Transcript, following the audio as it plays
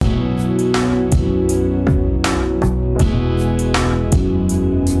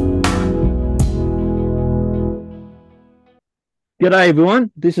G'day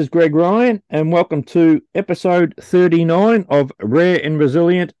everyone, this is Greg Ryan and welcome to episode 39 of Rare and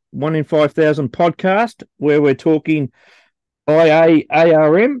Resilient 1 in 5,000 podcast where we're talking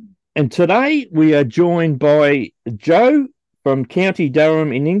IAARM, and today we are joined by Joe from County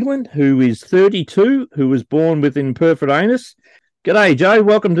Durham in England, who is 32, who was born with imperfect anus. G'day Joe,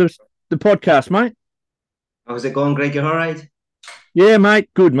 welcome to the podcast, mate. How's it going, Greg? You all right? Yeah mate,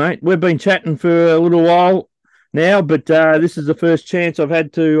 good mate. We've been chatting for a little while now, but this is the first chance I've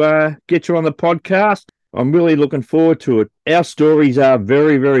had to get you on the podcast. I'm really looking forward to it. Our stories are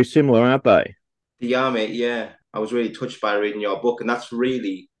very, very similar, aren't they? Yeah, mate. Yeah, I was really touched by reading your book, and that's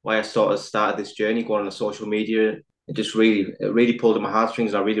really why I sort of started this journey going on the social media. It really pulled at my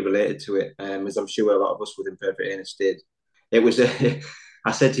heartstrings. And I really related to it, as I'm sure a lot of us with imperfect anus did. It was,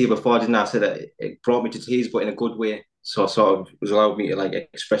 I said to you before, didn't I? I said that it brought me to tears, but in a good way. So sort of was allowed me to like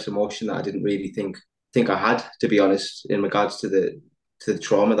express emotion that I didn't really think I had, to be honest, in regards to the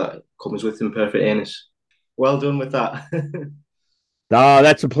trauma that comes with imperfect anus. Well done with that. Oh,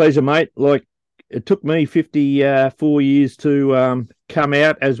 that's a pleasure, mate. Like, it took me 54 years to come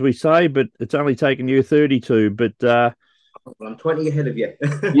out, as we say, but it's only taken you 32. But I'm 20 ahead of you.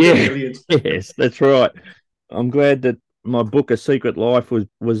 yeah, Brilliant. yes, that's right. I'm glad that my book, A Secret Life,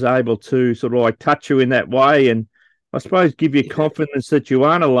 was able to sort of like touch you in that way, and I suppose give you Yeah, confidence that you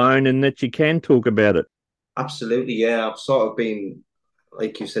aren't alone and that you can talk about it. absolutely. Yeah, I've sort of been,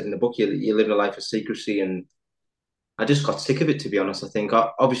 like you said in the book, you live a life of secrecy, and I just got sick of it, to be honest. I think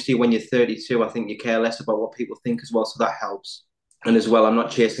obviously when you're 32, I think you care less about what people think as well, so that helps. And as well, I'm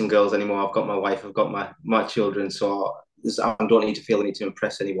not chasing girls anymore. I've got my wife, I've got my children, so I don't need to feel the need to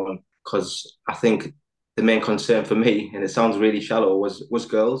impress anyone because I think the main concern for me, and it sounds really shallow, was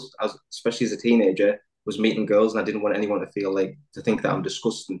girls. Especially as a teenager, was meeting girls, and I didn't want anyone to feel like to think that I'm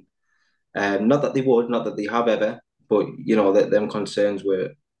disgusting. Not that they would, not that they have ever, but that them concerns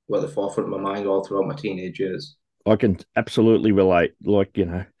were at the forefront of my mind all throughout my teenage years. I can absolutely relate. Like,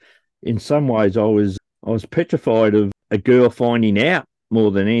 in some ways, I was petrified of a girl finding out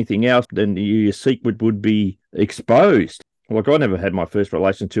more than anything else. Then your secret would be exposed. Like, I never had my first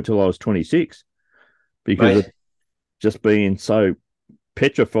relationship till I was 26 because of Right. just being so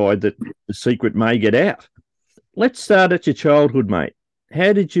petrified that the secret may get out. Let's start at your childhood, mate.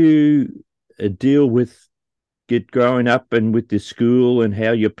 How did you deal with get growing up and with the school and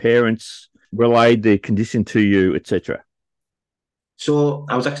how your parents relayed their condition to you, etc.? So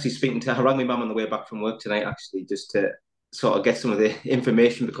I was actually I rang my mum on the way back from work tonight, actually, just to sort of get some of the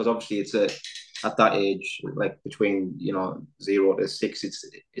information because obviously at that age, like between 0 to 6,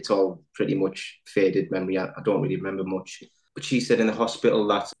 it's all pretty much faded memory. I don't really remember much. But she said in the hospital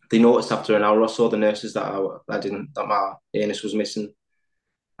that they noticed after an hour or so, the nurses that my anus was missing.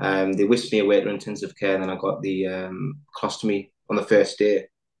 They whisked me away to intensive care, and then I got the colostomy on the first day.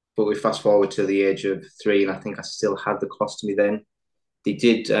 But we fast forward to the age of 3, and I think I still had the colostomy then. They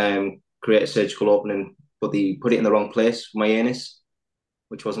did create a surgical opening, but they put it in the wrong place for my anus,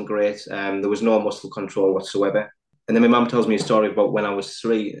 which wasn't great. There was no muscle control whatsoever. And then my mum tells me a story about when I was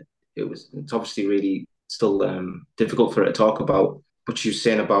 3. It's obviously really still difficult for her to talk about, but she was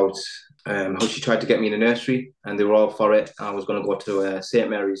saying about how she tried to get me in a nursery, and they were all for it. I was going to go to St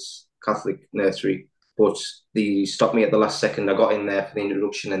Mary's Catholic nursery, but they stopped me at the last second. I got in there for the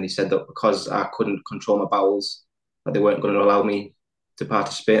introduction, and they said that because I couldn't control my bowels, that they weren't going to allow me to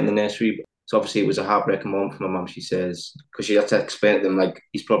participate in the nursery. So obviously it was a heartbreaking moment for my mum, she says, because she had to explain to them like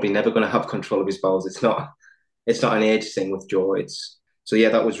he's probably never going to have control of his bowels. It's not an age thing with Joe. It's so yeah,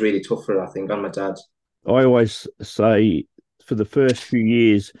 that was really tough for her, I think, and my dad. I always say for the first few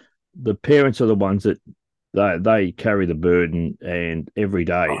years, the parents are the ones that they carry the burden, and every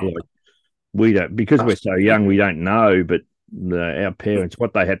day, Oh, like we don't, because we're so absolutely. young, we don't know, but our parents,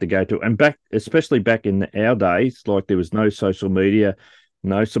 what they had to go to, and back, especially back in our days, like there was no social media,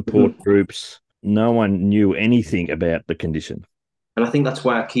 no support Mhm. groups, no one knew anything about the condition. And I think that's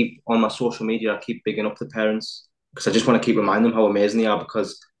why I keep on my social media, I keep bigging up the parents because I just want to keep reminding them how amazing they are.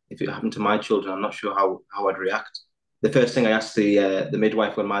 Because if it happened to my children, I'm not sure how I'd react. The first thing I asked the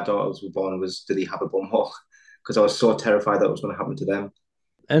midwife when my daughters were born was, "Do they have a bum hole?" Because I was so terrified that it was going to happen to them.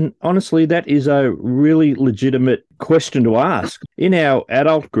 And honestly, that is a really legitimate question to ask. In our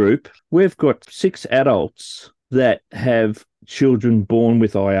adult group, we've got 6 adults that have children born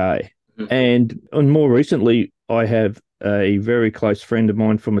with IA. Mhm. And more recently, I have a very close friend of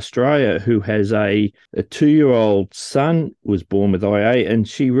mine from Australia who has a 2-year-old son was born with IA, and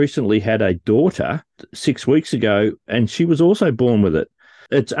she recently had a daughter 6 weeks ago, and she was also born with it.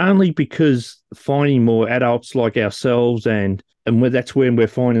 It's only because finding more adults like ourselves, and that's when we're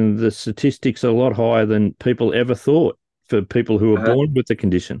finding the statistics are a lot higher than people ever thought for people who are Uh, born with the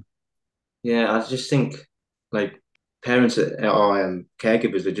condition. yeah, I just think like parents or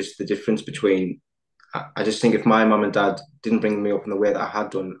caregivers are just the difference between. I just think if my mum and dad didn't bring me up in the way that I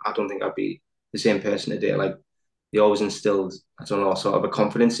had done, I don't think I'd be the same person today. Like they always instilled, I don't know, sort of a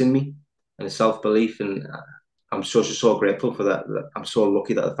confidence in me and a self belief, and I'm so grateful for that. I'm so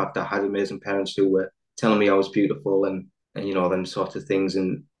lucky that the fact that I had amazing parents who were telling me I was beautiful and them sort of things.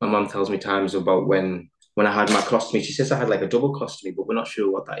 And my mum tells me times about when I had my colostomy. She says I had like a double colostomy, but we're not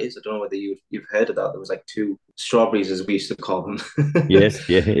sure what that is. I don't know whether you've heard of that. There was like two strawberries, as we used to call them. Yes,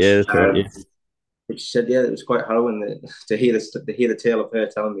 yeah, yeah, that's right. um, Yes, but she said, yeah, it was quite harrowing to hear the tale of her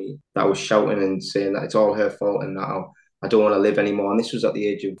telling me that I was shouting and saying that it's all her fault and that I don't want to live anymore. And this was at the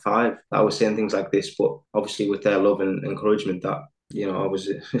age of 5 that I was saying things like this. But obviously, with their love and encouragement, that I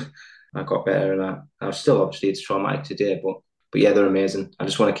was I got better, and I still obviously it's traumatic today, but yeah, they're amazing. I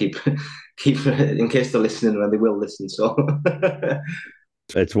just want to keep in case they're listening, and they will listen. So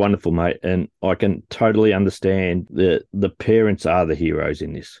it's wonderful, mate, and I can totally understand the parents are the heroes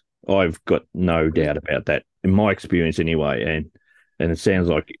in this. I've got no doubt about that in my experience, anyway, and it sounds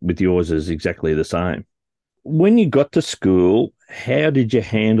like with yours is exactly the same. When you got to school, how did you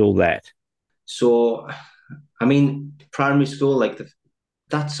handle that? so I mean, primary school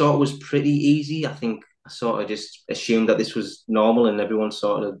that sort of was pretty easy. I think I sort of just assumed that this was normal and everyone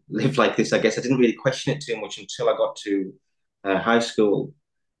sort of lived like this. I guess I didn't really question it too much until I got to high school.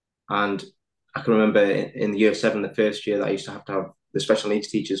 And I can remember in year 7, the first year, that I used to have the special needs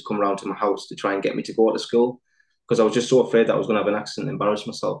teachers come around to my house to try and get me to go to school because I was just so afraid that I was going to have an accident and embarrass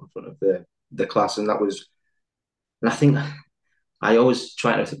myself in front of the class. And I think I always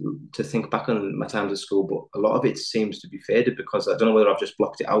try to think back on my times at school, but a lot of it seems to be faded because I don't know whether I've just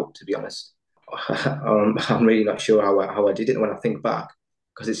blocked it out, to be honest. I'm really not sure how I did it when I think back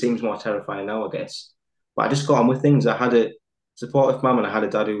because it seems more terrifying now, I guess. But I just got on with things. I had a supportive mum and I had a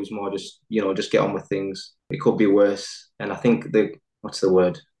dad who was more just get on with things. It could be worse. And I think what's the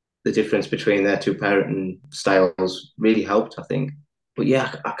word? The difference between their two parenting styles really helped, I think. But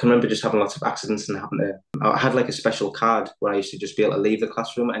yeah, I can remember just having lots of accidents and having to. I had like a special card where I used to just be able to leave the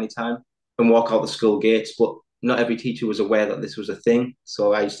classroom at any time and walk out the school gates. But not every teacher was aware that this was a thing.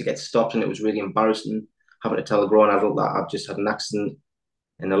 So I used to get stopped and it was really embarrassing having to tell a grown adult that I've just had an accident.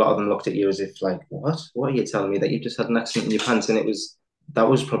 And a lot of them looked at you as if like, what? What are you telling me that you just had an accident in your pants? And that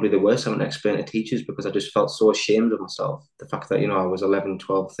was probably the worst having to explain to teachers because I just felt so ashamed of myself. The fact that, I was 11,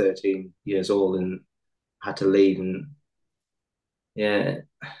 12, 13 years old and had to leave and yeah.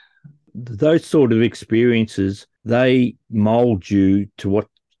 Those sort of experiences, they mold you to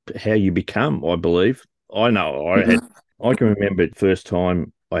how you become, I believe. I know I can remember the first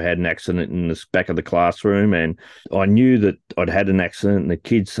time I had an accident in the back of the classroom, and I knew that I'd had an accident, and the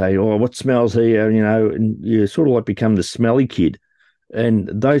kids say, "Oh, what smells here?" And you sort of like become the smelly kid, and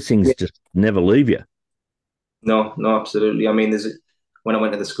those things just never leave you. No, no, absolutely. I mean, when I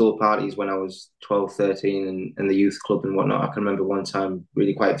went to the school parties when I was 12, 13 and the youth club and whatnot, I can remember one time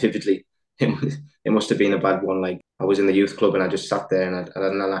really quite vividly. It must have been a bad one. Like I was in the youth club and I just sat there and I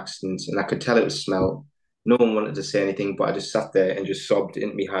had an accident and I could tell it was smell. No one wanted to say anything, but I just sat there and just sobbed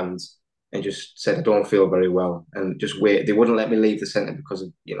into my hands and just said, I don't feel very well. And just wait. They wouldn't let me leave the centre because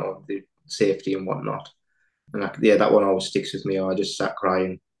of, the safety and whatnot. And yeah, that one always sticks with me. I just sat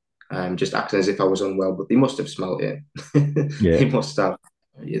crying, just acting as if I was unwell, but they must have smelt it. Yeah. They must have.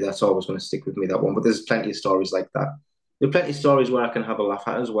 Yeah, that's always going to stick with me, that one. But there's plenty of stories like that. There are plenty of stories where I can have a laugh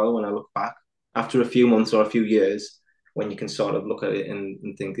at as well when I look back after a few months or a few years, when you can sort of look at it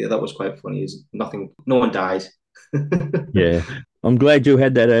and think, yeah, that was quite funny. Is nothing, no one died. Yeah, I'm glad you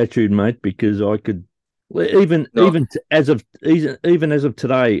had that attitude, mate, because I could No, even as of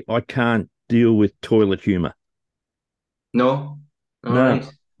today, I can't deal with toilet humor. no, all No,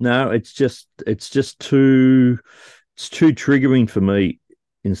 right. no, it's just too triggering for me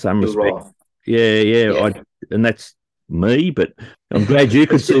in some Too respect. raw. Yeah, yeah, Yeah. and that's me, but I'm glad you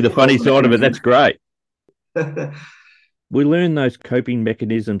could It's see the funny difficult. side of it. That's great. We learn those coping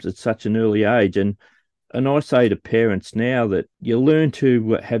mechanisms at such an early age, and I say to parents now that you learn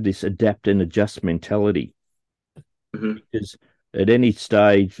to have this adapt and adjust mentality Mhm. because at any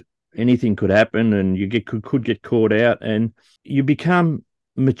stage anything could happen and you could get caught out, and you become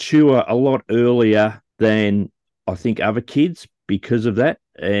mature a lot earlier than I think other kids because of that,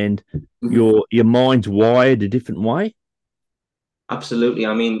 and Mhm. your mind's wired a different way. Absolutely.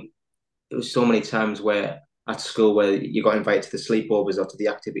 I mean, it was so many times where at school where you got invited to the sleepovers or to the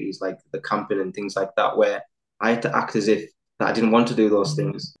activities like the camping and things like that, where I had to act as if that I didn't want to do those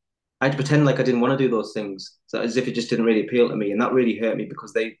things. I had to pretend like I didn't want to do those things, so as if it just didn't really appeal to me, and that really hurt me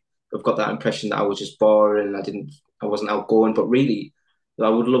because they have got that impression that I was just boring. I didn't. I wasn't outgoing. But really, I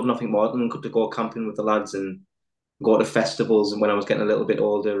would love nothing more than to go camping with the lads and go to festivals. And when I was getting a little bit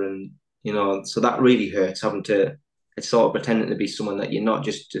older, and so that really hurts having to. It's sort of pretending to be someone that you're not,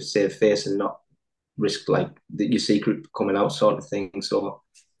 just to save face and not risk like your secret coming out, sort of thing. So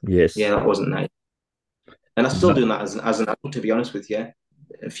yeah, Yes. that wasn't nice. And I'm still No, doing that as an adult, to be honest with you.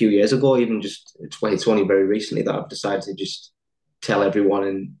 A few years ago, even just it's only very recently that I've decided to just tell everyone,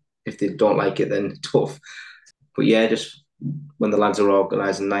 and if they don't like it, then tough. But yeah, just when the lads are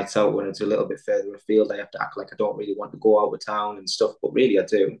organising nights out, when it's a little bit further afield, I have to act like I don't really want to go out of town and stuff. But really, I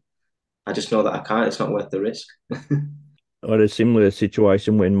do. I just know that I can't. It's not worth the risk. I had a similar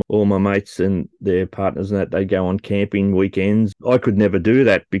situation when all my mates and their partners and that they go on camping weekends. I could never do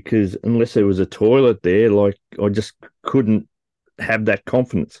that because unless there was a toilet there, like I just couldn't have that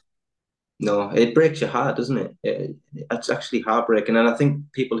confidence. No, it breaks your heart, doesn't it? It's actually heartbreaking. And I think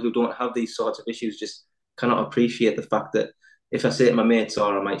people who don't have these sorts of issues just cannot appreciate the fact that if I say to my mates,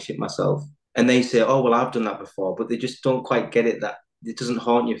 or I might shit myself, and they say, oh, well, I've done that before, but they just don't quite get it that it doesn't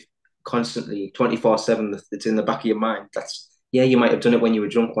haunt you constantly, 24/7. It's in the back of your mind. Yeah, you might have done it when you were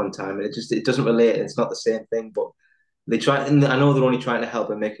drunk one time, and it doesn't relate. It's not the same thing, but they try, and I know they're only trying to help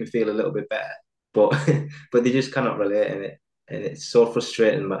and make me feel a little bit better, but but they just cannot relate in it, and it's so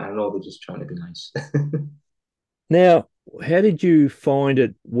frustrating. But I know they're just trying to be nice. Now, how did you find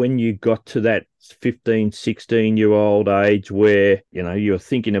it when you got to that 15, 16-year-old age where, you're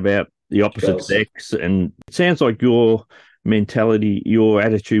thinking about the opposite Girls, sex? And it sounds like your mentality, your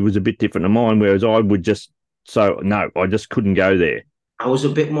attitude was a bit different to mine, whereas I would just, so no, I just couldn't go there. I was a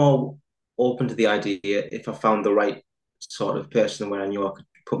bit more open to the idea if I found the right sort of person where I knew I could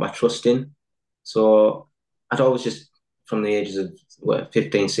put my trust in. So I'd always just, from the ages of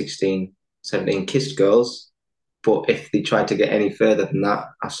 15, 16, 17, kissed girls. But if they tried to get any further than that,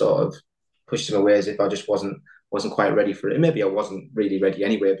 I sort of pushed them away as if I just wasn't quite ready for it. Maybe I wasn't really ready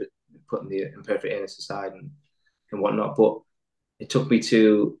anyway, but putting the imperfect anus aside and whatnot. But it took me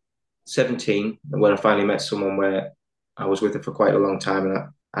to 17 when I finally met someone where I was with her for quite a long time,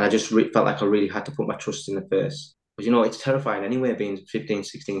 and I just felt like I really had to put my trust in her first. But it's terrifying anyway, being 15,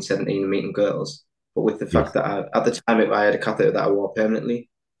 16, 17 and meeting girls. But with the fact Yes. that at the time I had a catheter that I wore permanently,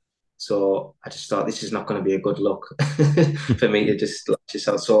 so I just thought this is not going to be a good look for me to just latch this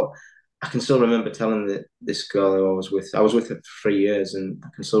out. So I can still remember telling this girl who I was with her for 3 years, and I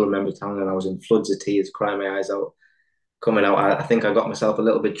can still remember telling her I was in floods of tears, crying my eyes out, coming out. I think I got myself a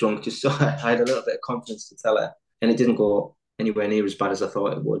little bit drunk just so I had a little bit of confidence to tell her. And it didn't go anywhere near as bad as I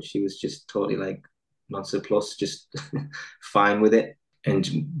thought it would. She was just totally like plus, just fine with it. And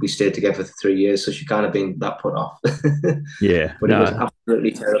we stayed together for 3 years, so she kind of been that put off. Yeah, But it was no,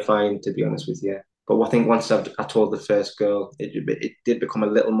 absolutely terrifying, to be honest with you. But I think once I told the first girl, it did become a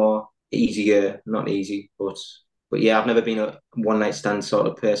little more easier. Not easy, but yeah, I've never been a one night stand sort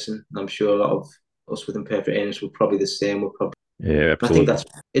of person. I'm sure a lot of us with imperfect anus were probably the same. We're probably yeah, I think absolutely. that's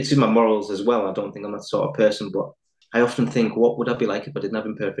it's in my morals as well. I don't think I'm that sort of person, but I often think, what would I be like if I didn't have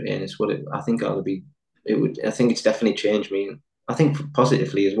imperfect anus? Would it? I think I would be. It would. I think it's definitely changed me. I think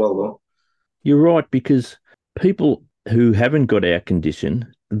positively as well, though. You're right, because people who haven't got our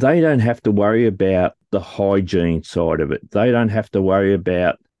condition, they don't have to worry about the hygiene side of it. They don't have to worry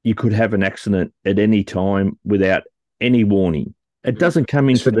about you could have an accident at any time without any warning. It doesn't come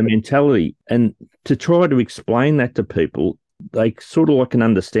It's into the mentality. And to try to explain that to people, they sort of like can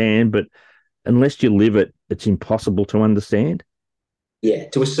understand, but unless you live it, it's impossible to understand. yeah,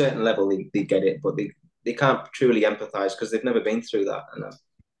 to a certain level, they get it, but they can't truly empathize because they've never been through that. And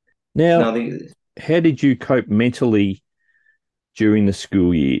now Now, how did you cope mentally during the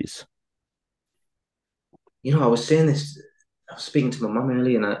school years? I was saying this. I was speaking to my mum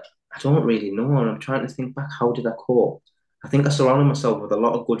earlier, and I don't really know. And I'm trying to think back. How did I cope? I think I surrounded myself with a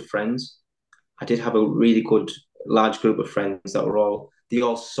lot of good friends. I did have a really good large group of friends that were they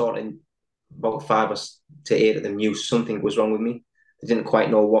all sort of, about five to eight of them knew something was wrong with me. They didn't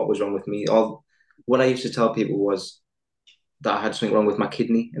quite know what was wrong with me. All what I used to tell people was that I had something wrong with my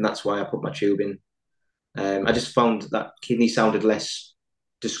kidney, and that's why I put my tube in. I just found that kidney sounded less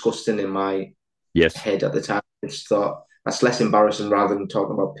disgusting in my Yes. head at the time. I just thought that's less embarrassing rather than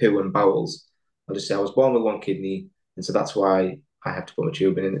talking about poo and bowels. I'll just say I was born with one kidney, and so that's why I have to put my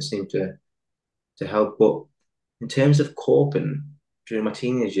tube in, and it seemed to help. But in terms of coping during my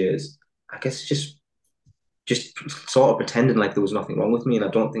teenage years, I guess just sort of pretending like there was nothing wrong with me, and I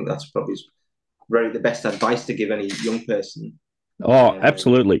don't think that's probably very the best advice to give any young person. Oh, Um,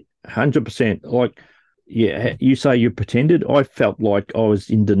 absolutely. 100%. Like, yeah, you say you pretended. I felt like I was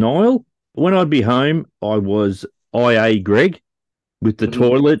in denial. When I'd be home, I was IA Greg. with the Hmm.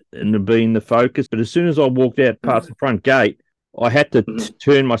 toilet and being the focus. But as soon as I walked out past the front gate, I had to Hmm.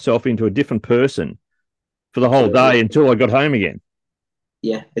 turn myself into a different person for the whole For day until I got home again.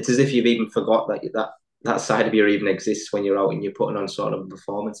 Yeah, it's as if you've even forgot that side of you even exists when you're out and you're putting on sort of a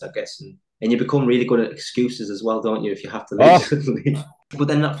performance, I guess, and you become really good at excuses as well, don't you? If you have to leave Oh, suddenly, but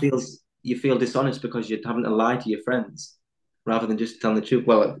then you feel dishonest because you're having to lie to your friends rather than just telling the truth.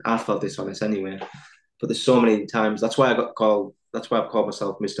 Well, I felt dishonest anyway, but there's so many times. That's why I got called. That's why I've called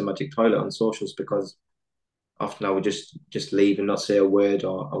myself Mr. Magic Toilet on socials because often I would just leave and not say a word,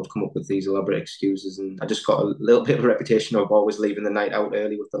 or I would come up with these elaborate excuses, and I just got a little bit of a reputation of always leaving the night out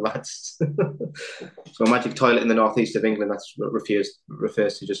early with the lads. So a magic toilet in the northeast of England that's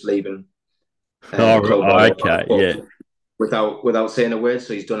refers to just leaving oh, the club or okay, the yeah. pub without saying a word.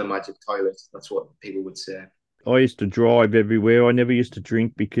 So he's done a magic toilet. That's what people would say. I used to drive everywhere. I never used to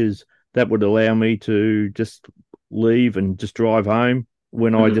drink because that would allow me to just leave and just drive home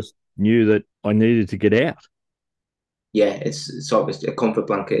when I Mm-hmm. just knew that I needed to get out. Yeah, it's sort of a comfort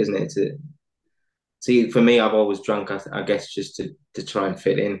blanket, isn't it? See, for me, I've always drunk, I guess, just to try and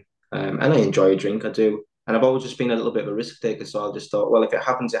fit in. And I enjoy a drink, I do. And I've always just been a little bit of a risk taker. So I just thought, well, if it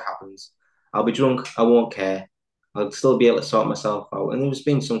happens, it happens. I'll be drunk, I won't care. I'll still be able to sort myself out. And there's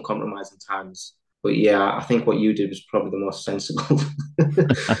been some compromising times. But yeah, I think what you did was probably the most sensible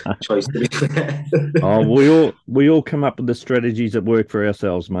choice, to be fair. Oh, we all come up with the strategies that work for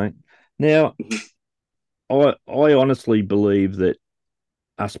ourselves, mate. Now, I honestly believe that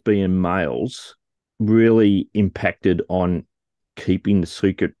us being males really impacted on keeping the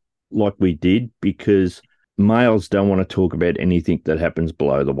secret like we did because males don't want to talk about anything that happens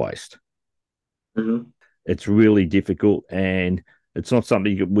below the waist. Mhm. It's really difficult and it's not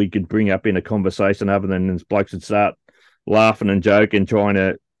something that we could bring up in a conversation other than blokes would start laughing and joking, trying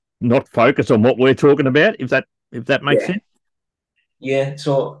to not focus on what we're talking about, if that makes Yeah. sense. Yeah,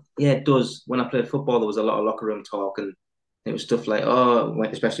 so yeah, it does. When I played football, there was a lot of locker room talk, and it was stuff like, "Oh,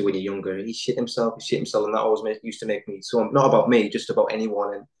 especially when you're younger, he shit himself," and that always used to make me so not about me, just about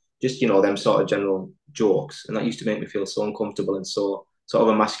anyone, and just them sort of general jokes, and that used to make me feel so uncomfortable and so sort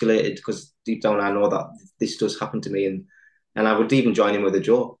of emasculated because deep down I know that this does happen to me, and I would even join in with a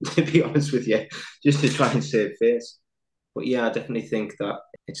joke, to be honest with you, just to try and save face. But yeah, I definitely think that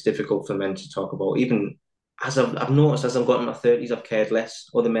it's difficult for men to talk about. Even as I've noticed as I've got in my 30s, I've cared less.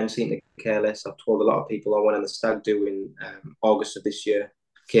 Other men seem to care less. I've told a lot of people I went on the stag do in August of this year.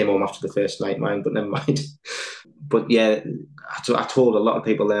 Came home after the first night, mind, but never mind. But yeah, I told a lot of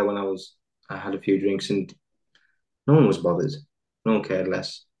people there when I had a few drinks, and no one was bothered. No one cared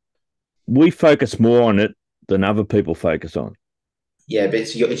less. We focus more on it than other people focus on. Yeah, but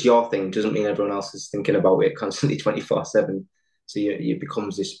it's your thing. Doesn't mean everyone else is thinking about it constantly 24/7. So you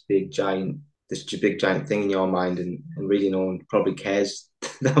becomes this big giant thing in your mind, and really no one probably cares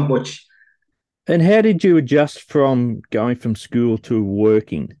that much. And how did you adjust from going from school to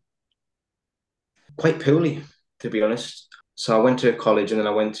working? Quite poorly, to be honest. So I went to college, and then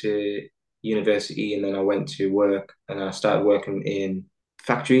I went to university, and then I went to work, and I started working in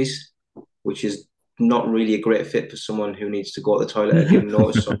factories, which is not really a great fit for someone who needs to go to the toilet at a given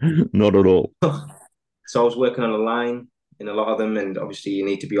notice. So Not at all. So I was working on a line in a lot of them, and obviously you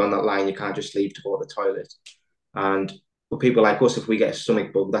need to be on that line. You can't just leave to go to the toilet. And for people like us, if we get a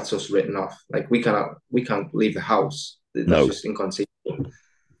stomach bug, that's us written off. Like we can't leave the house. That's No. just inconceivable.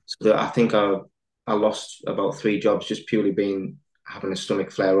 So I think I lost about 3 jobs just purely being having a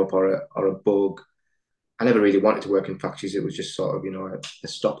stomach flare up or a bug. I never really wanted to work in factories. It was just sort of a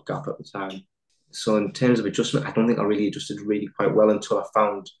stopgap at the time. So in terms of adjustment, I don't think I really adjusted really quite well until I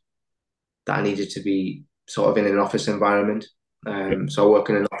found that I needed to be sort of in an office environment. So I work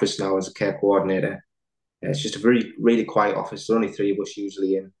in an office now as a care coordinator. It's just a very really quiet office. There's only 3 of us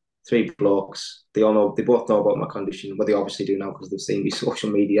usually in, 3 blokes. They both know about my condition. Well, they obviously do now because they've seen me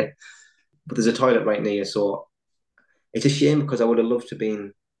social media. But there's a toilet right near, so it's a shame because I would have loved to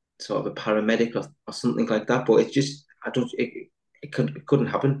been sort of a paramedic or something like that. But it's just I don't it couldn't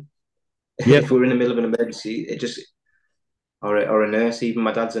happen. Yep. If we were in the middle of an emergency, it just or a nurse. Even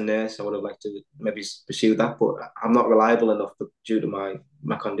my dad's a nurse. I would have liked to maybe pursue that, but I'm not reliable enough due to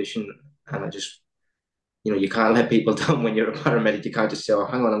my condition, and I just you can't let people down when you're a paramedic. You can't just say, "Oh,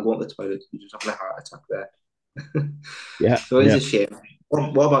 hang on, I'm going to the toilet." You're just having a heart attack there. Yeah. So it is Yeah. a shame.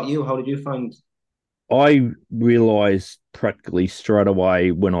 What about you? How did you find? I realized practically straight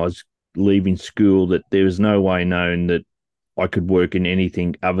away when I was leaving school that there was no way known that I could work in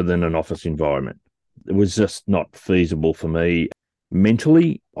anything other than an office environment. It was just not feasible for me.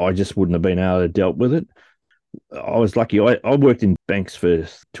 Mentally, I just wouldn't have been able to deal with it. I was lucky. I worked in banks for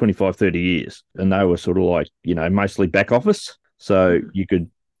 25, 30 years, and they were sort of like, mostly back office. so Mhm. you could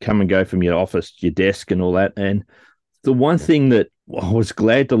come and go from your office, your desk, and all that. And the one thing that I was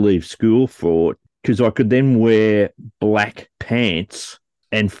glad to leave school for, because I could then wear black pants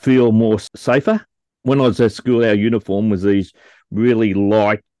and feel more safer. When I was at school, our uniform was these really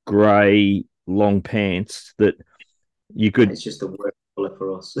light grey long pants that you could. It's just the worst colour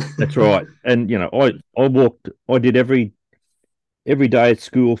for us. That's right. And I did every day at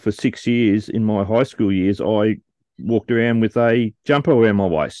school for 6 years. In my high school years, I walked around with a jumper around my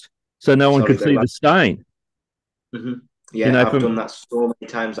waist so no one Sorry could about see the that. stain. Hmm. You Yeah, know, I've from done that so many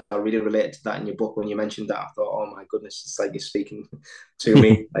times. I really related to that in your book when you mentioned that. I thought, oh my goodness, it's like you're speaking to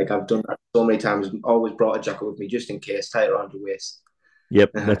me. Like I've done that so many times. Always brought a jacket with me just in case, tie it around your waist.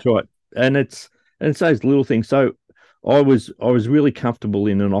 Yep, Uh-huh. that's right. And it's those little things. So I was really comfortable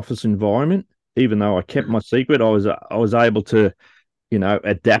in an office environment, even though I kept Mhm. my secret. I was able to,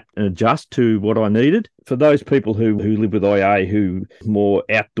 adapt and adjust to what I needed. For those people who live with IA, who more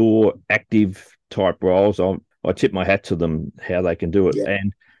outdoor active type roles, I tip my hat to them how they can do it. Yeah.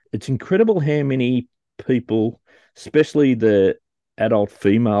 And it's incredible how many people, especially the adult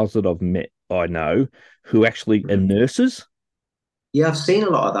females that I've met, I know, who actually are Mhm. nurses. Yeah, I've seen a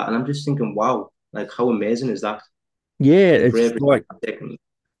lot of that, and I'm just thinking, wow, like how amazing is that? Yeah, The it's bravery like, I've taken.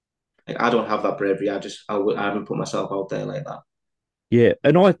 Like I don't have that bravery. I haven't put myself out there like that. yeah,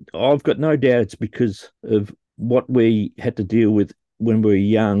 and I've got no doubt it's because of what we had to deal with when we were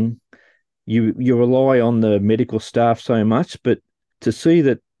young. You rely on the medical staff so much, but to see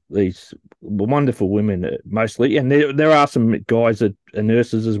that these wonderful women, mostly, and there are some guys that are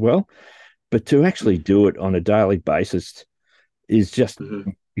nurses as well, but to actually Mhm. do it on a daily basis is just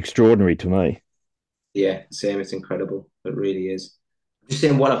Mhm. extraordinary to me. Yeah, same. It's incredible. It really is. Just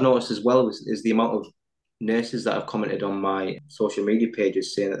saying, what I've noticed as well is the amount of nurses that have commented on my social media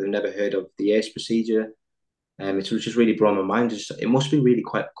pages saying that they've never heard of the ACE procedure. It's just really blown my mind. It must be really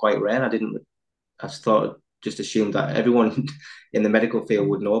quite rare. I just just assumed that everyone in the medical field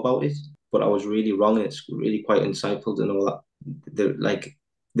would know about it, but I was really wrong. And it's really quite insightful to know that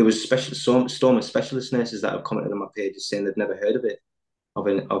there was stoma specialist nurses that have commented on my pages saying they've never heard of it,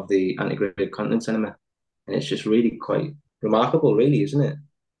 of the antegrated continence enema, and it's just really quite remarkable, really, isn't it?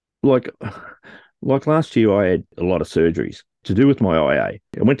 Like, like last year, I had a lot of surgeries to do with my IA.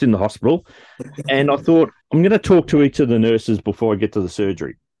 I went in the hospital and I thought, I'm going to talk to each of the nurses before I get to the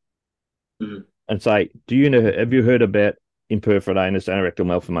surgery Mhm. and say, do you know, have you heard about imperforate anus anorectal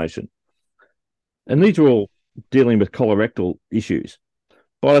malformation? And these are all dealing with colorectal issues.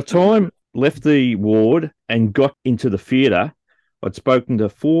 By the Mhm. time I left the ward and got into the theatre, I'd spoken to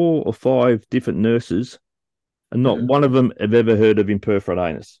 4 or 5 different nurses, and not Mhm. one of them have ever heard of imperforate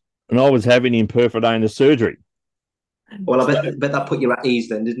anus. And I was having imperforate anus surgery. Well, I So, bet that put you at ease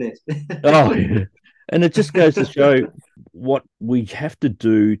then, didn't oh, it? and it just goes to show what we have to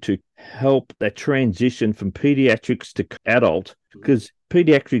do to help that transition from pediatrics to adult, because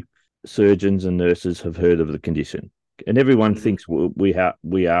pediatric surgeons and nurses have heard of the condition, and everyone Mhm. thinks we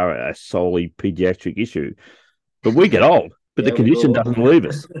are a solely pediatric issue, but we get old, but the Yeah, we condition grow up. doesn't leave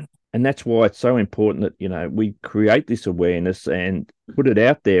us. And that's why it's so important that we create this awareness and put it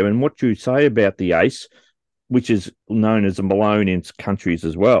out there. And what you say about the ACE, which is known as a Malone in countries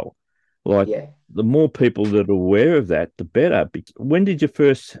as well. Like, Yeah. the more people that are aware of that, the better. When did you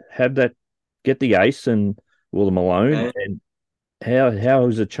first have that, get the ACE and well the Malone, Um, and how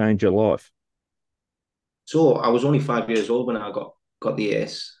has it changed your life? so I was only 5 years old when I got the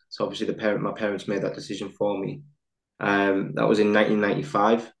ACE. So obviously my parents made that decision for me. That was in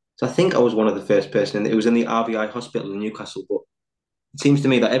 1995. So I think I was one of the first person, and it was in the RVI hospital in Newcastle. But it seems to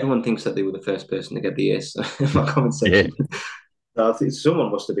me that everyone thinks that they were the first person to get the ACE in my comment Yeah, section. So I think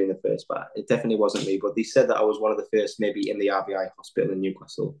someone must have been the first, but it definitely wasn't me. But they said that I was one of the first, maybe in the RVI hospital in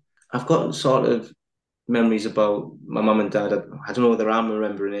Newcastle. I've got sort of memories about my mum and dad. I don't know whether I'm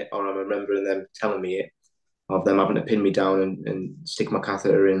remembering it or I'm remembering them telling me it, of them having to pin me down and stick my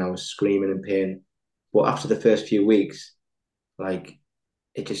catheter in. I was screaming in pain. But after the first few weeks, like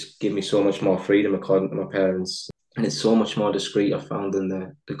it just gave me so much more freedom according to my parents. And it's so much more discreet, I found, than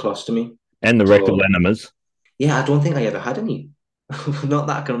the colostomy. and the rectal So enemas. yeah, I don't think I ever had any. Not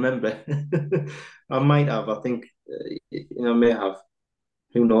that I can remember. I might have. I think I may have.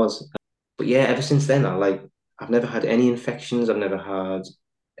 Who knows? But yeah, ever since then, I've never had any infections. I've never had.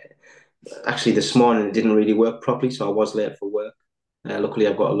 Actually, this morning it didn't really work properly, so I was late for work. Luckily,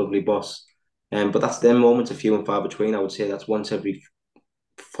 I've got a lovely boss. But that's them moments are few and far between. I would say that's once every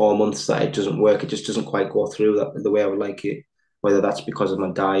 4 months that it doesn't work. It just doesn't quite go through the way I would like it. Whether that's because of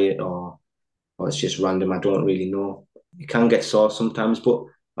my diet or it's just random. I don't really know. It can get sore sometimes, but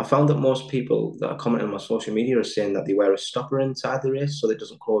I found that most people that are commenting on my social media are saying that they wear a stopper inside the race so that it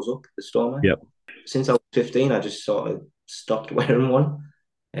doesn't close up the stoma. Yep. Since I was 15, I just sort of stopped wearing one.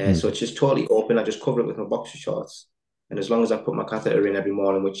 So Mm. it's just totally open. I just cover it with my boxer shorts. And as long as I put my catheter in every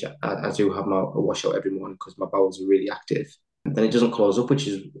morning, which I do have my a washout every morning because my bowels are really active, then it doesn't close up, which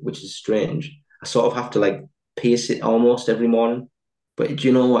is strange. I sort of have to like pierce it almost every morning. But do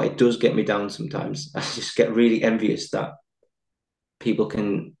you know what? It does get me down sometimes. I just get really envious that people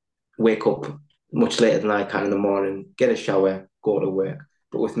can wake up much later than I can in the morning, get a shower, go to work.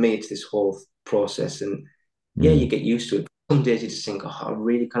 But with me, it's this whole process. And yeah, you Mm. get used to it. Some days you just think, oh, I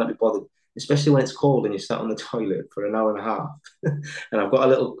really cannot be bothered, especially when it's cold and you sat on the toilet for an hour and a half. And I've got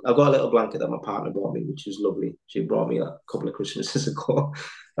a little blanket that my partner bought me, which is lovely. She brought me a couple of Christmases ago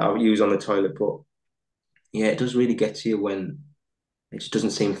that I use on the toilet. But yeah, it does really get to you when it just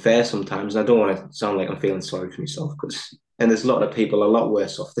doesn't seem fair sometimes. And I don't want to sound like I'm feeling sorry for myself and there's a lot of people a lot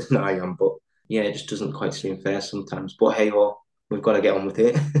worse off than I am. But yeah, it just doesn't quite seem fair sometimes. But hey, oh, we've got to get on with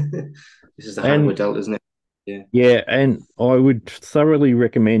it. This is the hand we're And dealt, isn't it? Yeah. yeah, and I would thoroughly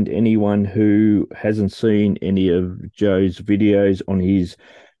recommend anyone who hasn't seen any of Joe's videos on his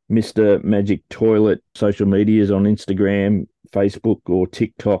Mr. Magic Toilet social medias on Instagram, Facebook, or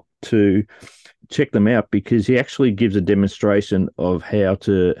TikTok to check them out because he actually gives a demonstration of how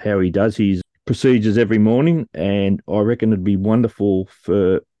he does his procedures every morning, and I reckon it'd be wonderful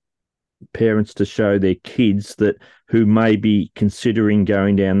for parents to show their kids that who may be considering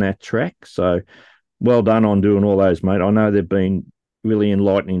going down that track. So well done on doing all those, mate. I know they've been really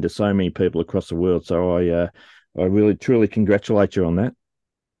enlightening to so many people across the world. So I really truly congratulate you on that.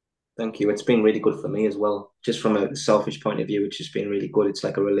 Thank you. It's been really good for me as well. Just from a selfish point of view, it's just been really good. It's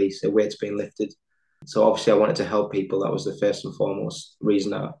like a release, a weight's been lifted. So obviously I wanted to help people. That was the first and foremost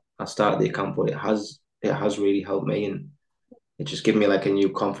reason I started the account, but it has really helped me and it just given me like a new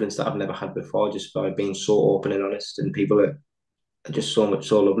confidence that I've never had before, just by being so open and honest. And people are just so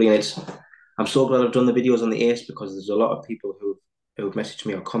lovely. And I'm so glad I've done the videos on the ACE because there's a lot of people who've messaged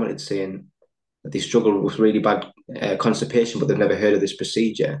me or commented saying that they struggle with really bad constipation, but they've never heard of this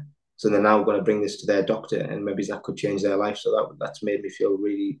procedure. So they're now going to bring this to their doctor, and maybe that could change their life. So that's made me feel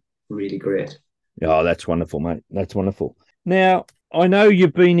really, really great. Oh, that's wonderful, mate. That's wonderful. Now, I know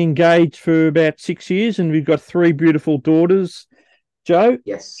you've been engaged for about 6 years and we've got three beautiful daughters. Joe, can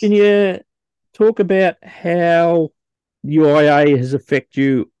Yes. you talk about how UIA has affected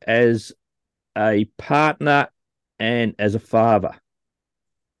you as a partner and as a father?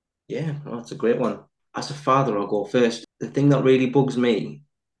 Yeah, well, that's a great one. As a father, I'll go first. The thing that really bugs me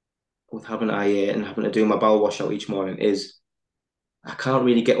with having IA and having to do my bowel washout each morning is I can't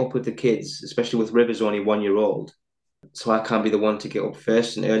really get up with the kids, especially with River's only 1 year old. So I can't be the one to get up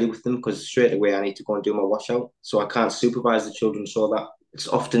first and early with them because straight away I need to go and do my washout. So I can't supervise the children so that it's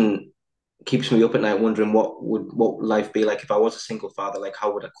often keeps me up at night wondering what life be like if I was a single father. Like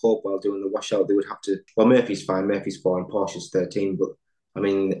how would I cope while doing the washout? They would have to. Well, Murphy's fine. Murphy's 4 and Portia's 13. But I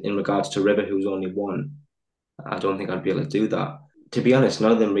mean, in regards to River, who's only 1, I don't think I'd be able to do that. To be honest,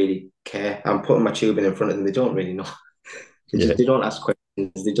 none of them really care. I'm putting my tube in front of them. They don't really know. Yeah. They don't ask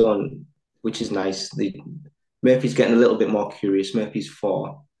questions. They don't, which is nice. Murphy's getting a little bit more curious. Murphy's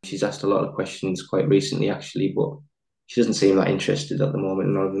 4. She's asked a lot of questions quite recently, actually, but she doesn't seem that interested at the moment.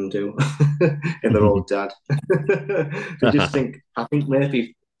 None of them do. And they're all dad. They just think, I think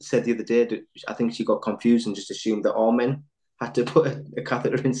Murphy said the other day, that I think she got confused and just assumed that all men had to put a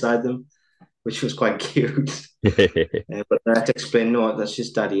catheter inside them, which was quite cute. But I had to explain, no, that's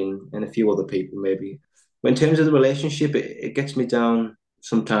just daddy and a few other people, maybe. But in terms of the relationship, it gets me down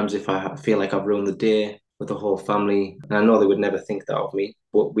sometimes if I feel like I've ruined the day with the whole family. And I know they would never think that of me,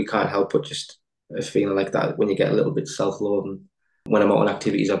 but we can't help but just feeling like that when you get a little bit self-loathing. When I'm out on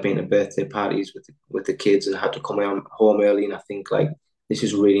activities, I've been to birthday parties with the kids and had to come home early, and I think like this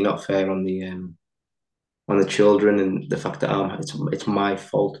is really not fair on the children and the fact that it's my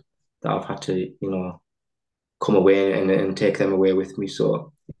fault that I've had to come away and take them away with me.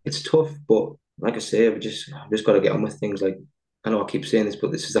 So it's tough, but like I say, I've just got to get on with things. Like I know I keep saying this,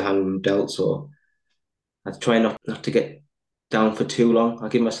 but this is the hand I'm dealt. So I try not to get down for too long. I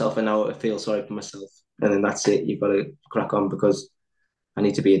give myself an hour to feel sorry for myself, and then that's it. You've got to crack on because I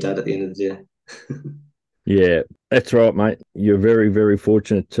need to be a dad at the end of the day. Yeah, that's right, mate. You're very, very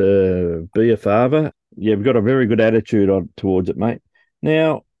fortunate to be a father. You've got a very good attitude towards it, mate.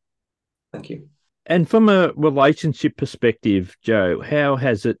 Now, Thank you. and from a relationship perspective, Joe, how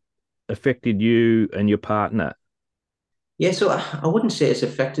has it affected you and your partner? Yeah, so I wouldn't say it's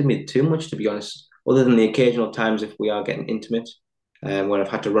affected me too much, to be honest, other than the occasional times if we are getting intimate, where I've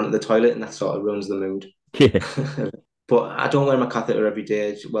had to run to the toilet and that sort of ruins the mood. Yeah. But I don't wear my catheter every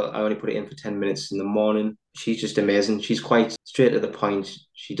day. Well, I only put it in for 10 minutes in the morning. She's just amazing. She's quite straight to the point.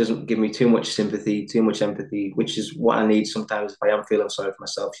 She doesn't give me too much sympathy, too much empathy, which is what I need sometimes if I am feeling sorry for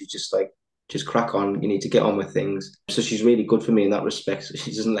myself. She's just like, just crack on. You need to get on with things. So she's really good for me in that respect. So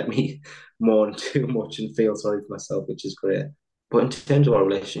she doesn't let me mourn too much and feel sorry for myself, which is great. But in terms of our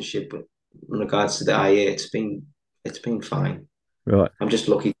relationship, in regards to the IA, it's been fine. Right. I'm just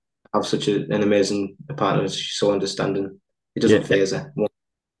lucky to have such an amazing partner. She's so understanding. It Yeah. doesn't phase her.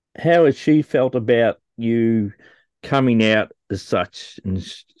 How has she felt about you coming out as such and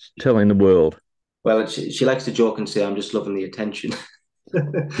telling the world? Well, she likes to joke and say, I'm just loving the attention.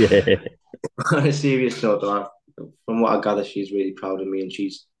 Yeah. On a serious note, though, from what I gather, she's really proud of me. And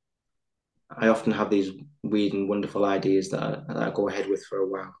I often have these weird and wonderful ideas that I go ahead with for a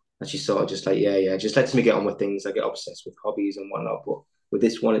while. And she's sort of just like, yeah, yeah, just lets me get on with things. I get obsessed with hobbies and whatnot. But with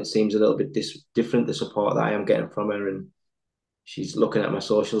this one, it seems a little bit different, the support that I am getting from her. And she's looking at my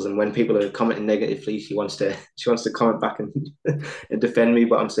socials, and when people are commenting negatively, she wants to comment back and and defend me.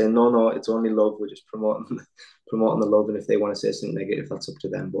 But I'm saying no, no, it's only love. We're just promoting the love, and if they want to say something negative, that's up to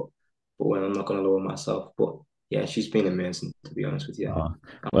them. But when I'm not going to lower myself. But yeah, she's been amazing, to be honest with you. Oh,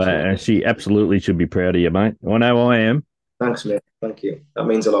 well, and Absolutely. she absolutely should be proud of you, mate. I know I am. Thanks, mate. Thank you. That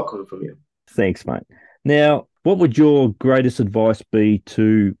means a lot coming from you. Thanks, mate. Now, what would your greatest advice be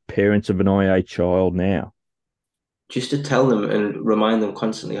to parents of an IA child now? Just to tell them and remind them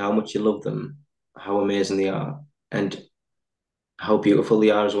constantly how much you love them, how amazing they are, and how beautiful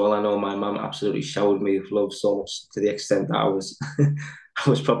they are as well. I know my mum absolutely showered me with love so much to the extent that I was I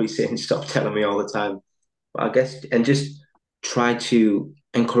was probably saying stop telling me all the time. But I guess and just try to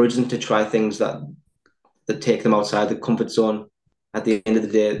encourage them to try things that take them outside the comfort zone. At the end of the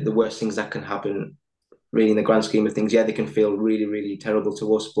day, the worst things that can happen, really in the grand scheme of things, yeah, they can feel really, really terrible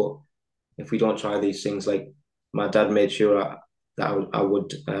to us. But if we don't try these things, like my dad made sure that I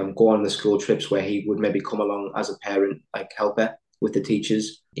would go on the school trips where he would maybe come along as a parent, like helper with the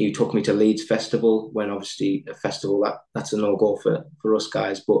teachers. He took me to Leeds Festival when obviously a festival that's a no go for us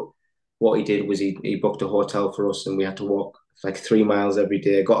guys. But what he did was he booked a hotel for us and we had to walk like 3 miles every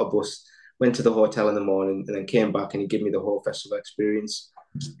day. Got a bus, went to the hotel in the morning, and then came back and he gave me the whole festival experience.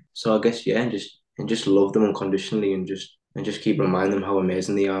 So I guess yeah, and just love them unconditionally and just keep reminding them how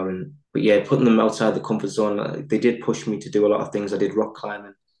amazing they are. And but yeah, putting them outside the comfort zone. They did push me to do a lot of things. I did rock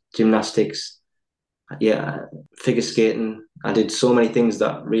climbing, gymnastics, yeah, figure skating. I did so many things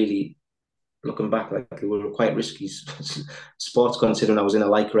that really, looking back, like they were quite risky sports. Considering I was in a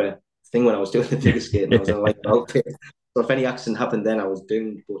lycra thing when I was doing the figure skating, I was in a lycra outfit. So if any accident happened then, I was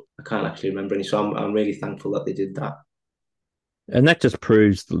doomed. But I can't actually remember any. So I'm really thankful that they did that. And that just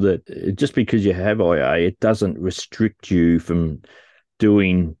proves that just because you have IA, it doesn't restrict you from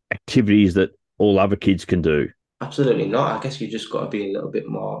doing activities that all other kids can do. Absolutely not. I guess you just got to be a little bit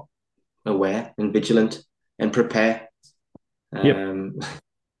more aware and vigilant and prepare. Yep. Um,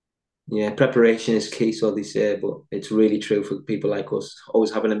 yeah, preparation is key, so they say, but it's really true for people like us.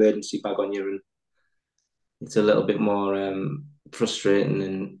 Always have an emergency bag on you, and it's a little bit more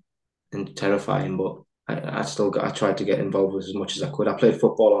frustrating and terrifying. But I tried to get involved with as much as I could. I played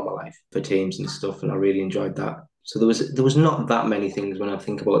football all my life for teams and stuff, and I really enjoyed that. So there was not that many things when I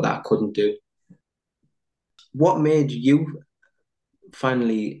think about that I couldn't do. What made you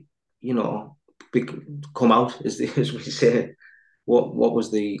finally, you know, come out? As we say, what was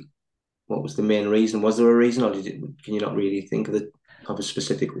the main reason? Was there a reason, or can you not really think of a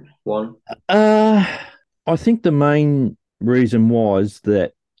specific one? Uh, I think the main reason was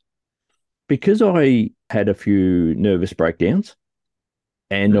that because I had a few nervous breakdowns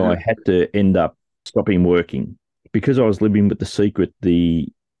and I Hmm. had to end up stopping working because I was living with the secret, the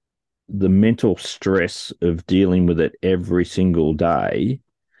mental stress of dealing with it every single day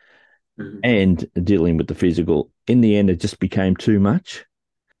Hmm. and dealing with the physical. In the end, it just became too much.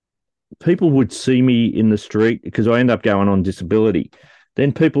 People would see me in the street because I end up going on disability.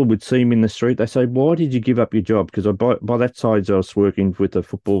 Then people would see me in the street. They say, "Why did you give up your job?" Because by that stage I was working with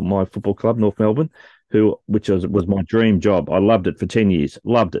my football club, North Melbourne, which was my dream job. I loved it for 10 years,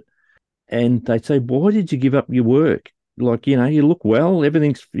 loved it. And they'd say, "Why did you give up your work? Like, you look well,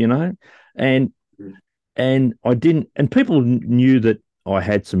 everything's." And and I didn't. And people knew that I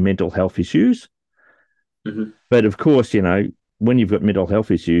had some mental health issues, Hmm. but of course, when you've got mental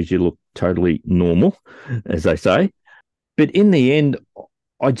health issues, you look totally normal, as they say. But in the end,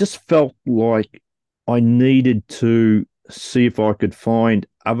 I just felt like I needed to see if I could find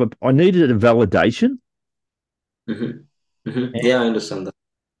I needed a validation. Hmm. Hmm. And, Yeah, I understand that.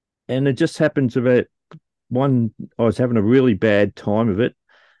 and it just happens about I was having a really bad time of it.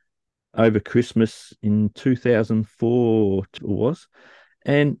 over Christmas in 2004, it was.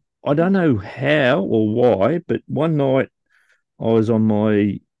 And I don't know how or why, but one night I was on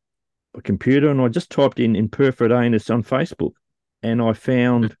my computer and I just typed in imperforate anus on Facebook and I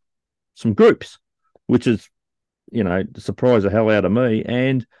found some groups, which is, surprised the hell out of me.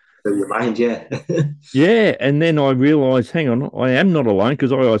 And So your mind, yeah. yeah, and then I realized, hang on, I am not alone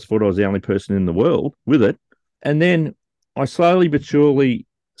because I always thought I was the only person in the world with it. And then I slowly but surely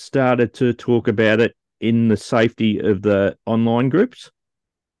started to talk about it in the safety of the online groups.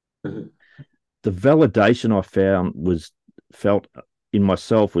 Mhm. The validation I found was felt in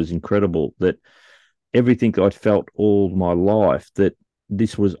myself was incredible. That everything I'd felt all my life, that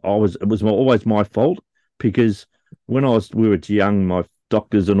this was it was always my fault, because when we were young, my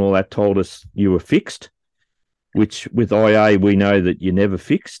doctors and all that told us you were fixed, which with IA we know that you're never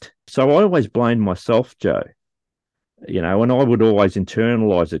fixed. So I always blamed myself, Joe. And I would always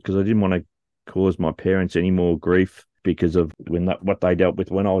internalize it because I didn't want to cause my parents any more grief because of what they dealt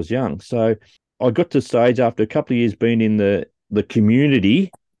with when I was young. So I got to the stage after a couple of years being in the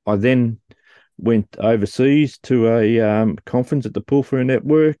community. I then went overseas to a conference at the Pulfur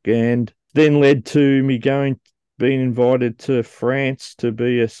Network, and then led to me being invited to France to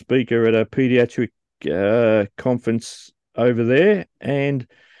be a speaker at a pediatric conference over there. And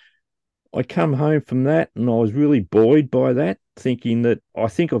I come home from that and I was really buoyed by that, thinking that I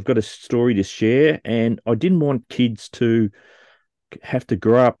think I've got a story to share. And I didn't want kids to have to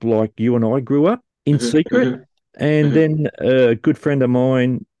grow up like you and I grew up in Mhm, secret. mhm, And mhm. then a good friend of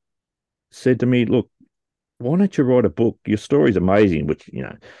mine said to me, look, why don't you write a book? Your story's amazing, which,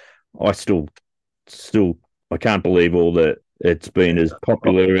 I still, I can't believe all that it's been as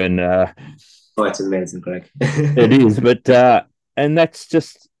popular, and Oh, it's amazing, Greg. it is, but, and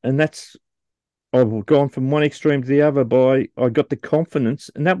that's, I've gone from one extreme to the other. I got the confidence,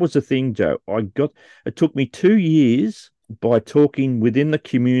 and that was the thing, Joe. It took me 2 years by talking within the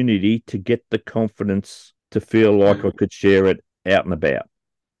community to get the confidence to feel like I Mhm, could share it out and about.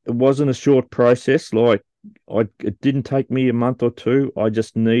 It wasn't a short process. It didn't take me a month or two. I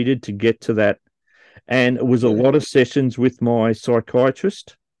just needed to get to that. And it was a yeah. lot of sessions with my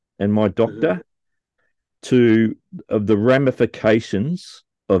psychiatrist and my Mhm, doctor of the ramifications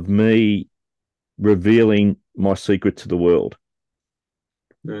of me revealing my secret to the world.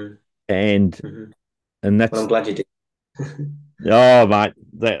 mhm, And mhm. and Well, I'm that's glad you did. oh mate,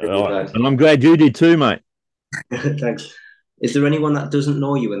 Really glad. and I'm glad you did too, mate. Thanks. Is there anyone that doesn't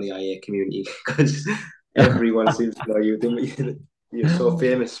know you in the IA community? Because everyone seems to know you. You're so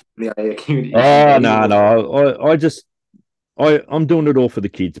famous in the IA community. It's Oh no, unbelievable. no. I'm doing it all for the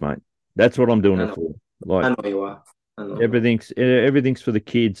kids, mate. That's what I'm doing I it know, for. Like I know you are. I know you are. everything's for the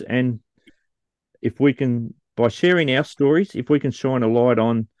kids. And if we can, by sharing our stories, if we can shine a light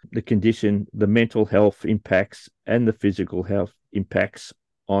on the condition, the mental health impacts and the physical health impacts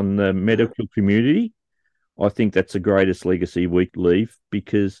on the Mhm, medical community, I think that's the greatest legacy we leave,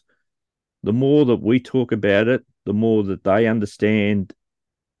 because the more that we talk about it, the more that they understand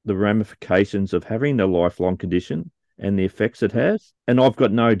the ramifications of having a lifelong condition and the effects it has. And I've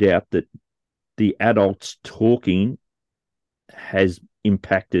got no doubt that the adults talking has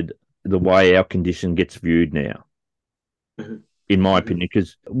impacted the way our condition gets viewed now, mhm, in my mhm. opinion,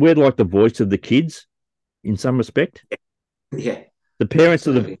 because we're like the voice of the kids in some respect. Yeah, The parents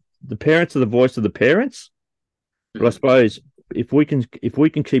are absolutely. the parents are the voice of the parents. But I Mhm, suppose if we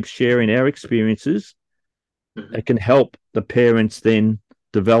can keep sharing our experiences, mhm. it can help the parents then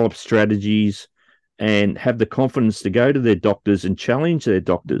develop strategies and have the confidence to go to their doctors and challenge their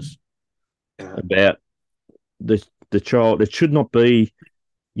doctors Yeah. about the child. It should not be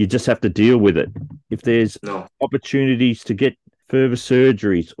you just have to deal with it. If there's No. opportunities to get further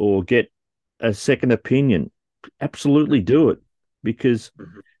surgeries or get a second opinion, absolutely do it, because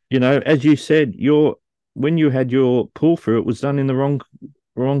Mhm. as you said, when you had your pull through, it was done in the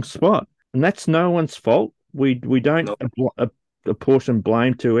wrong spot, and that's no one's fault. We don't No. apportion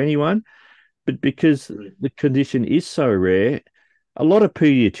blame to anyone, but because Mhm. the condition is so rare, a lot of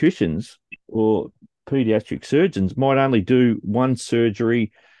pediatricians or pediatric surgeons might only do one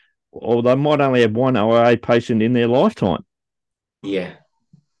surgery, or they might only have one OA patient in their lifetime. Yeah.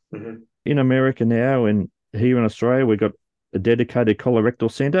 Mhm. In America now and here in Australia, we've got a dedicated colorectal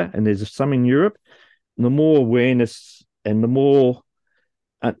centre, and there's some in Europe. And the more awareness and the more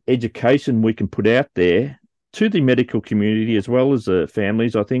education we can put out there to the medical community as well as the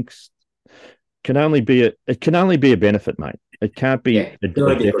families, I think it can only be a benefit, mate. It can't be Yeah. It's a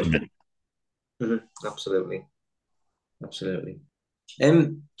only be a good definite. thing. Mhm. Absolutely. Absolutely.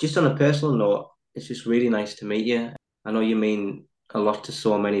 Just on a personal note, it's just really nice to meet you. I know you mean a lot to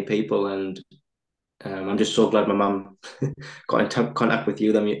so many people, and I'm just so glad my mum got in contact with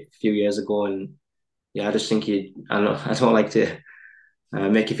you them a few years ago. And yeah, I just think I don't like to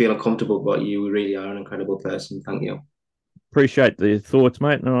make you feel uncomfortable, but you really are an incredible person. Thank you. Appreciate the thoughts,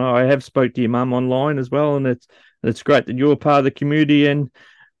 mate. And I have spoke to your mum online as well, and it's great that you're part of the community and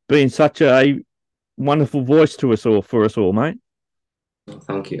being such a wonderful voice to us all for us all, mate.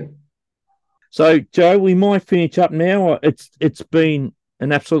 Thank you. So, Joe, we might finish up now. It's been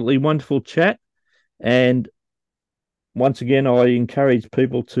an absolutely wonderful chat, and once again, I encourage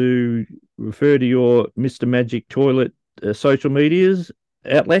people to refer to your Mr. Magic Toilet social medias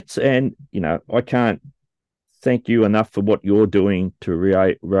outlets, and I can't thank you enough for what you're doing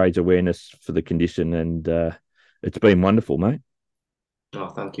to raise awareness for the condition, and it's been wonderful, mate. Oh,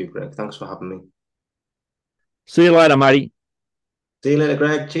 thank you, Greg. Thanks for having me. See you later, matey. See you later,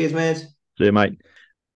 Greg. Cheers, mate. See you, mate.